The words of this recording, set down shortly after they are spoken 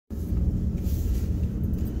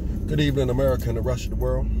Good evening, America and the rest of the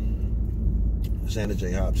world. Xander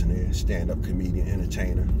J. Hobson here, stand-up comedian,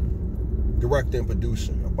 entertainer, director and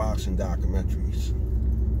producer of boxing documentaries,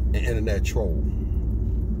 and internet troll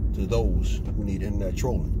to those who need internet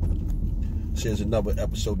trolling. This is another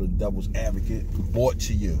episode of The Devil's Advocate, brought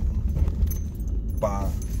to you by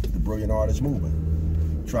the Brilliant Artist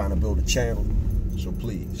Movement. Trying to build a channel, so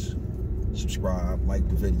please subscribe, like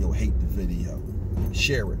the video, hate the video,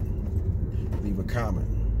 share it, leave a comment.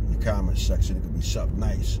 In the comment section, it could be something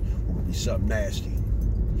nice or it could be something nasty.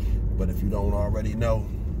 But if you don't already know,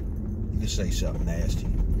 you can say something nasty.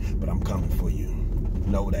 But I'm coming for you.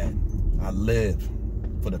 Know that. I live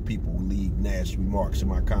for the people who leave nasty remarks in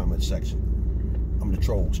my comment section. I'm the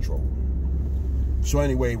troll's troll. So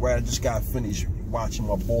anyway, right, I just got finished watching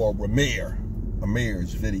my boy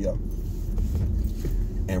Ramir's video.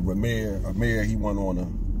 And Ramir, he went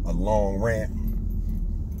on a long rant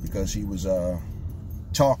because he was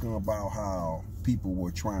talking about how people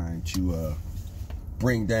were trying to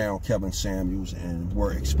bring down Kevin Samuels and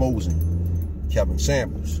were exposing Kevin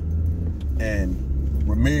Samuels. And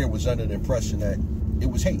Ramir was under the impression that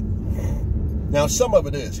it was hate. Now, some of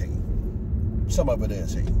it is hate. Some of it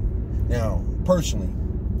is hate. Now, personally,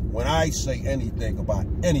 when I say anything about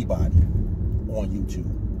anybody on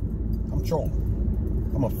YouTube, I'm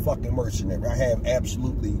trolling. I'm a fucking mercenary. I have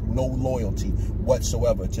absolutely no loyalty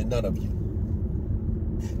whatsoever to none of you.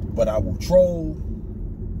 But I will troll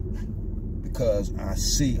because I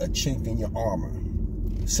see a chink in your armor.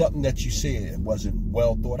 Something that you said wasn't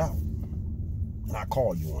well thought out. And I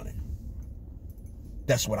call you on it.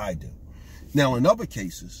 That's what I do. Now, in other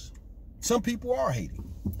cases, some people are hating.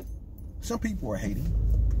 Some people are hating.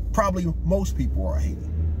 Probably most people are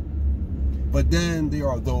hating. But then there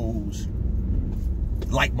are those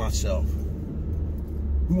like myself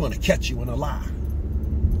who want to catch you in a lie.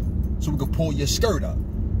 So we can pull your skirt up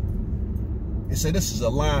and say, this is a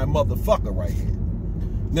lying motherfucker right here.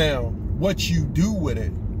 Now, what you do with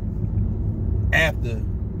it after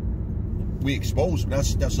we expose them,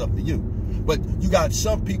 that's up to you. But you got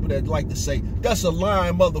some people that like to say, that's a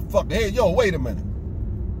lying motherfucker. Hey, yo, wait a minute.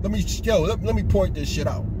 Let me point this shit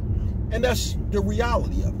out. And that's the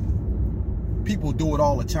reality of it. People do it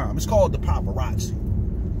all the time. It's called the paparazzi.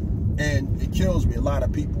 And it kills me. A lot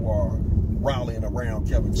of people are rallying around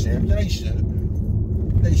Kevin Samuels. They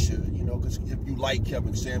should. They should. Because if you like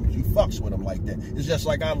Kevin Samuels, you fucks with him like that. It's just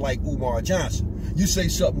like I like Umar Johnson. You say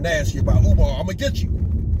something nasty about Umar, I'm going to get you.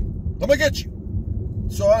 I'm going to get you.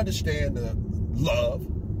 So I understand the love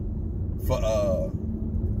for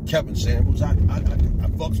Kevin Samuels. I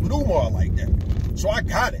fucks with Umar like that. So I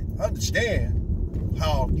got it. I understand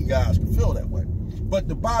how you guys can feel that way. But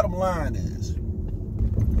the bottom line is,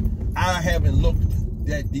 I haven't looked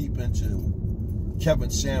that deep into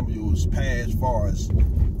Kevin Samuels' past as far as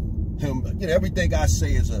him. Everything I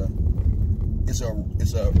say is a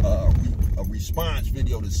response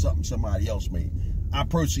video to something somebody else made. I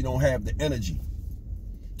personally don't have the energy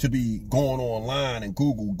to be going online and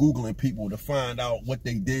Googling people to find out what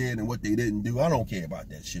they did and what they didn't do. I don't care about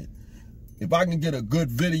that shit. If I can get a good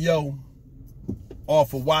video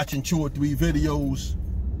off of watching 2 or 3 videos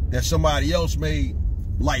that somebody else made,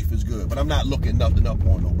 life is good. But I'm not looking nothing up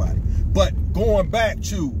on nobody. But going back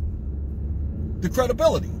to the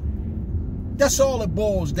credibility, that's all it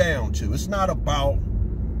boils down to. It's not about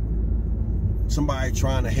somebody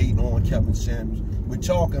trying to hate on Kevin Samuels. We're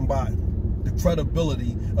talking about the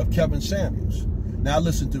credibility of Kevin Samuels. Now, I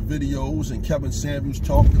listened to videos and Kevin Samuels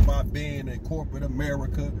talked about being in corporate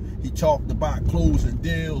America. He talked about closing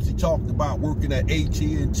deals. He talked about working at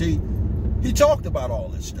AT&T. He talked about all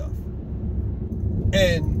this stuff.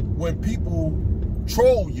 And when people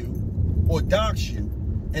troll you or dox you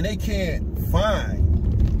and they can't find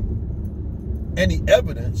any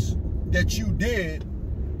evidence that you did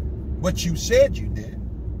what you said you did,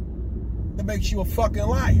 it makes you a fucking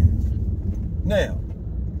liar. Now,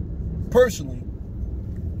 personally,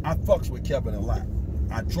 I fucks with Kevin a lot.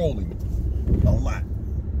 I troll him a lot.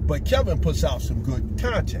 But Kevin puts out some good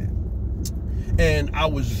content. And I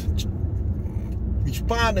was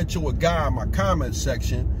responding to a guy in my comment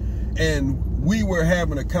section, and we were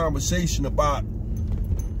having a conversation about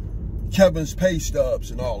Kevin's pay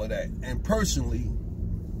stubs and all of that. And personally,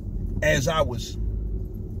 as I was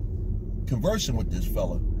conversing with this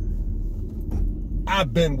fella,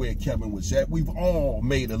 I've been where Kevin was at. We've all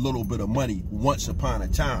made a little bit of money once upon a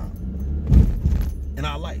time in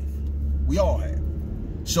our life. We all have.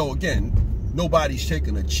 So again, nobody's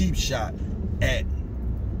taking a cheap shot at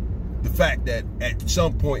the fact that at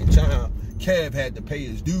some point in time, Kev had to pay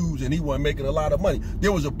his dues and he wasn't making a lot of money.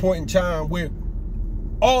 There was a point in time where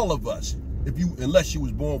all of us unless you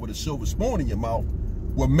was born with a silver spoon in your mouth,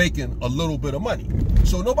 were making a little bit of money.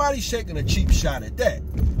 So nobody's taking a cheap shot at that.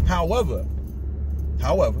 However,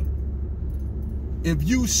 if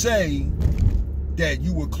you say that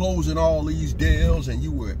you were closing all these deals and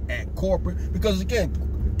you were at corporate, because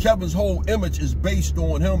again, Kevin's whole image is based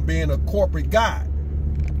on him being a corporate guy.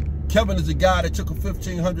 Kevin is a guy that took a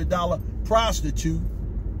 $1,500 prostitute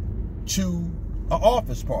to an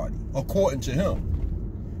office party, according to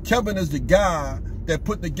him. Kevin is the guy that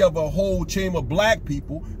put together a whole team of black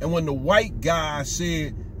people, and when the white guy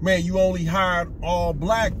said, man, you only hired all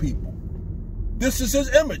black people. This is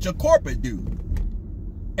his image, a corporate dude.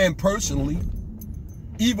 And personally,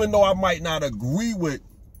 even though I might not agree with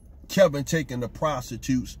Kevin taking the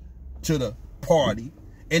prostitutes to the party,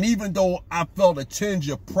 and even though I felt a tinge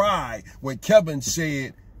of pride when Kevin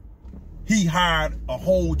said he hired a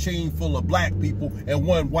whole team full of black people and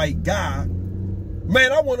one white guy,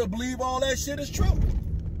 man, I want to believe all that shit is true.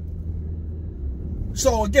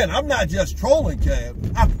 So again, I'm not just trolling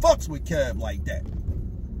Kev. I fucks with Kev like that.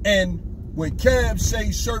 And when Kev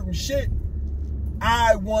says certain shit,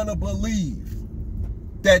 I want to believe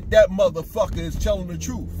that that motherfucker is telling the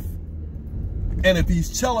truth. And if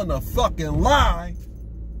he's telling a fucking lie,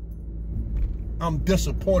 I'm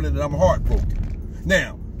disappointed and I'm heartbroken.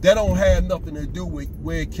 Now, that don't have nothing to do with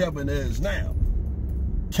where Kevin is now.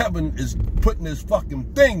 Kevin is putting his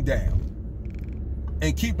fucking thing down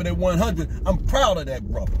and keeping it 100. I'm proud of that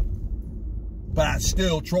brother. But I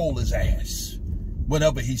still troll his ass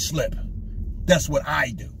whenever he slip. That's what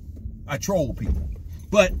I do. I troll people.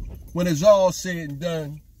 But when it's all said and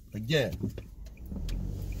done, again,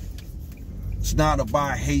 it's not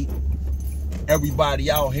about hate. Everybody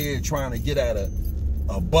out here trying to get at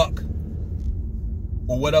a buck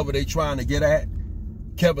or whatever they trying to get at.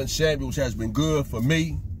 Kevin Samuels has been good for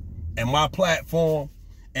me and my platform.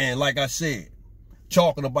 And like I said,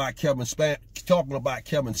 talking about Kevin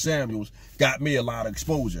Samuels got me a lot of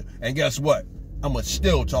exposure. And guess what? I'm going to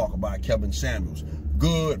still talk about Kevin Samuels,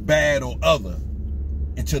 good, bad, or other,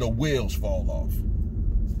 until the wheels fall off.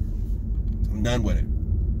 I'm done with it.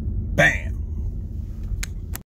 Bam.